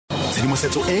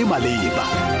tshedimosetso e maleba,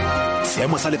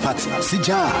 seemo sa lefatshe se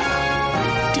jang,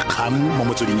 dikgang mo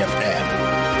Motsweding FM,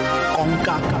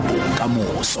 konka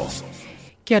bokamoso.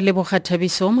 Ke a leboga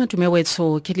Thabiso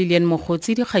Matumewetso ke Lillian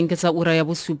Mogotsi dikgang ke tsa ura ya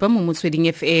Bosupa mo Motsweding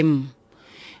FM.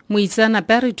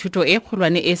 Moitseanape re thuto e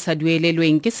kgolwane e sa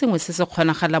duelelweng ke sengwe se se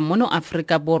kgonagalang mono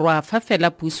Afrika Borwa fa fela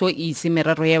puso e itse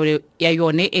merero ya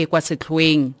yone e kwa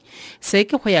setlhoeng. Se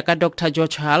ke go ya ka Dr.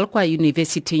 George Hall kwa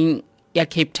University ya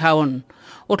Cape Town.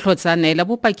 O tlhotsa neela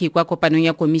bopaki kwa kopanong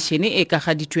ya komishene e ka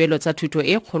ga dituelo tsa thuto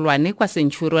e kgolwane kwa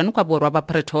Centurion kwa borwa ba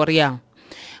Pretoria.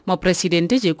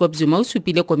 Mopresidente Jacob Zuma o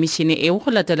supile komishene eo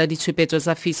go latela ditshupetso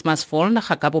tsa Fees Must Fall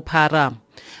naga ka bophara.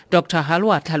 Dr. Hall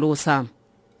wa tlhalosa.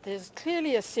 There's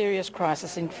clearly a serious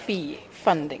crisis in fee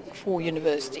funding for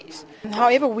universities.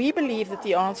 However, we believe that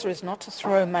the answer is not to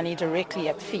throw money directly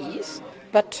at fees,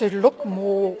 but to look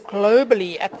more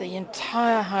globally at the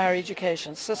entire higher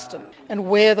education system and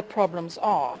where the problems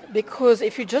are. Because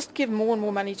if you just give more and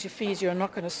more money to fees, you're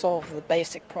not going to solve the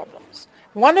basic problems.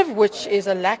 One of which is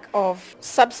a lack of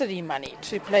subsidy money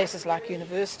to places like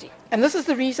university. And this is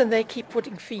the reason they keep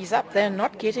putting fees up. They're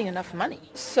not getting enough money.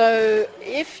 So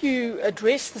if you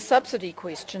address the subsidy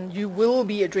question, you will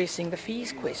be addressing the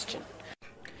fees question.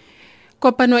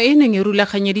 Kopano e neng e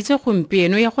rulaganyeditse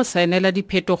gompieno ya go saenela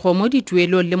diphetogo mo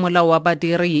dituelong le molao wa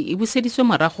badiri e buseditswe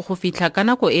morago go fitlha ka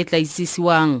nako e tla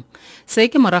itsisiwang. Se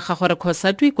ke moraga gore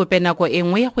COSATU e kope nako e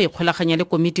nngwe ya go ikgolaganya le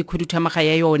komiti khuduthamaga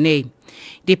ya yone.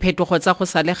 Diphetogo tsa go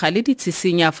sa le gale di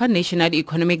tshisinya fa National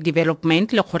Economic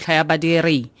Development le kgotla ya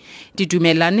badiri di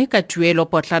dumelane ka tuelo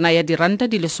potlana ya diranta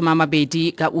di le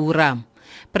 20 ka ura.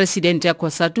 Presidente ya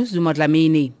COSATU Zuma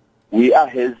Dlamini. We are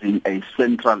having a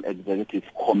central executive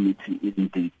committee in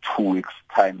the 2 weeks'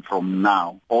 time from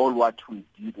now. All what we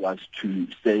did was to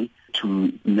say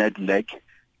to NEDLEC,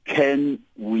 can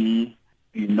we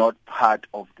be not part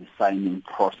of the signing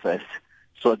process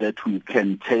so that we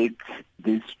can take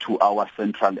this to our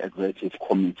central executive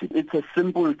committee? It's a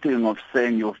simple thing of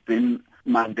saying you've been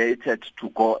mandated to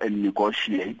go and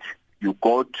negotiate. You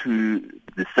go to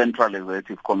the Central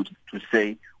Executive Committee to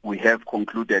say, we have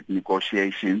concluded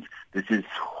negotiations. This is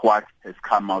what has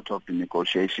come out of the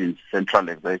negotiations. Central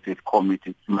Executive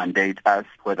Committee mandate us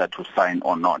whether to sign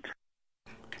or not.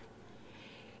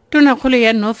 Tonakgolo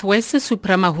ya North West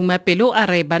Supra Mahumapelo a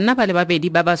re banna ba le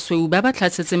babedi ba basweuba ba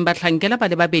tlhasetseng batlhankela ba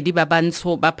le babedi ba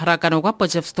bantsho ba pharakano kwa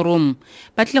Potchefstroom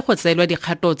ba tlile go tseelwa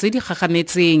dikgato tse di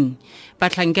gagametseng.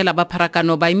 Batlhankela ba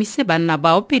pharakano ba emise banna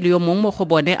bao pele yo mongwe mo go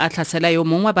bone a tlhasela yo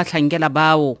mongwe wa batlhankela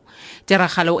bao.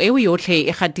 Tiragalo eo yotlhe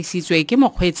e gatisitswe ke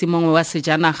mokgweetsi mongwe wa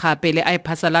sejanaga pele a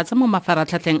iphasalatsa mo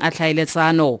mafaratlhatlheng a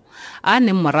tlhaeletsano a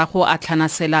neng morago a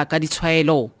tlhanasela ka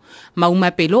ditshwaelo.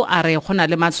 Mahumapelo a re go na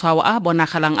le matshwao a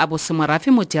bonagalang a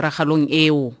bosemorafe mo tiragalong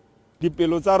eo.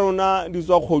 Dipelo tsa rona di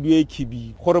tswa kgodu e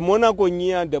khibi gore mo nakong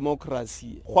ya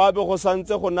democracy go abe go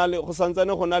santsane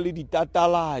go na le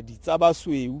ditataladi tsa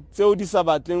basweu tseo di sa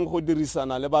batleng go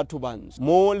dirisana le batho bantsho.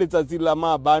 Mo letsatsi la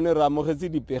maabane re amogetse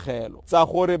dipegelo tsa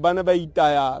gore bana ba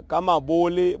itaya ka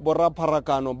mabole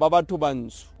borapharakano ba batho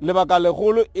bantsho lebaka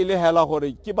legolo e le hela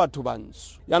gore ke batho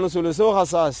bantsho. Yaanong selo seo ga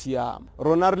sa siama.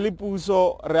 Rona re le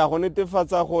puso re a go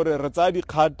netefatsa gore re tsaya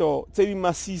dikgato tse di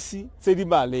masisi tse di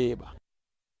maleba.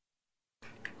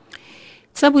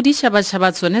 Tsa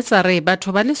boditšhabatšhaba tsone tsa re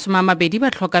batho ba le 20 ba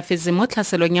tlhokafetse mo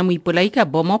tlhaselong ya moipolai ka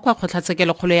bomo kwa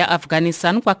kgotlatshekelo ya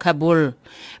Afghanistan kwa Kabul.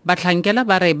 Batlhankela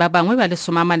ba re ba bangwe ba le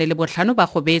 45 ba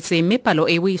gobetse mme palo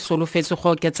eo e solofetse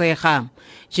go oketsega.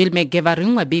 Jill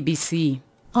McGevaring wa BBC.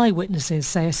 Eyewitnesses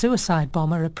say a suicide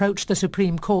bomber approached the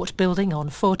Supreme Court building on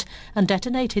foot and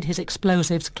detonated his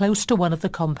explosives close to one of the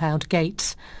compound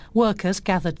gates. Workers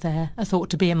gathered there are thought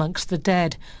to be amongst the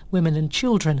dead, women and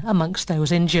children amongst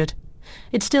those injured.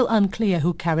 It's still unclear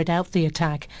who carried out the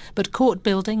attack, but court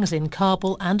buildings in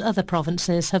Kabul and other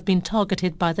provinces have been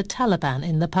targeted by the Taliban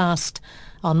in the past.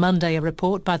 On Monday, a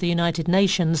report by the United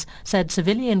Nations said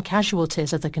civilian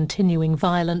casualties of the continuing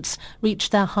violence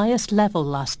reached their highest level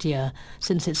last year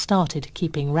since it started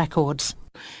keeping records.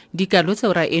 Dikalo tsa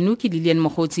ura eno ke Lillian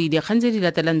Mogotsi di kgang tse di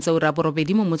latelang tsa ura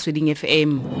borobedi mo Motsweding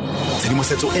FM.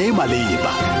 Tshedimosetso e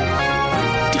maleba,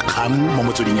 dikgang mo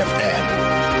Motsweding FM,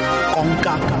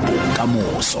 konka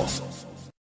bokamoso.